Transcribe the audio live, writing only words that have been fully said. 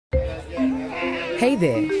Hey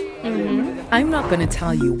there. I'm not going to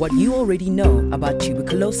tell you what you already know about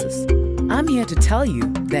tuberculosis. I'm here to tell you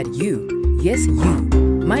that you, yes you,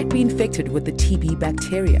 might be infected with the TB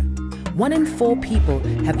bacteria. 1 in 4 people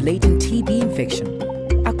have latent TB infection.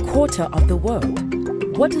 1/4 of the world.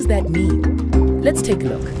 What does that mean? Let's take a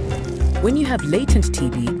look. When you have latent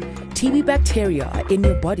TB bacteria are in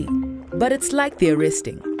your body, but it's like they're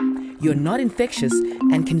resting. You're not infectious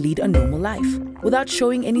and can lead a normal life without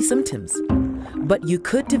showing any symptoms. But you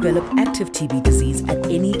could develop active TB disease at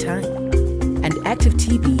any time. And active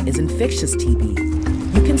TB is infectious TB.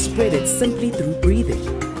 You can spread it simply through breathing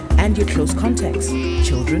and your close contacts,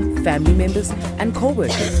 children, family members, and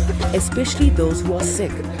co-workers, especially those who are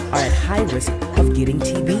sick, are at high risk of getting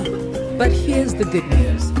TB. But here's the good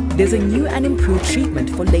news. There's a new and improved treatment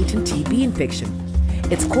for latent TB infection.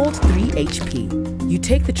 It's called 3HP. You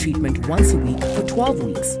take the treatment once a week for 12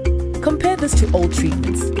 weeks. Compare this to old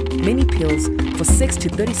treatments, many pills for 6 to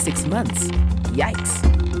 36 months. Yikes!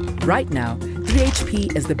 Right now,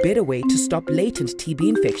 3HP is the better way to stop latent TB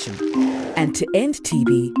infection. And to end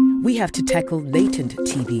TB, we have to tackle latent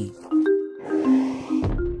TB.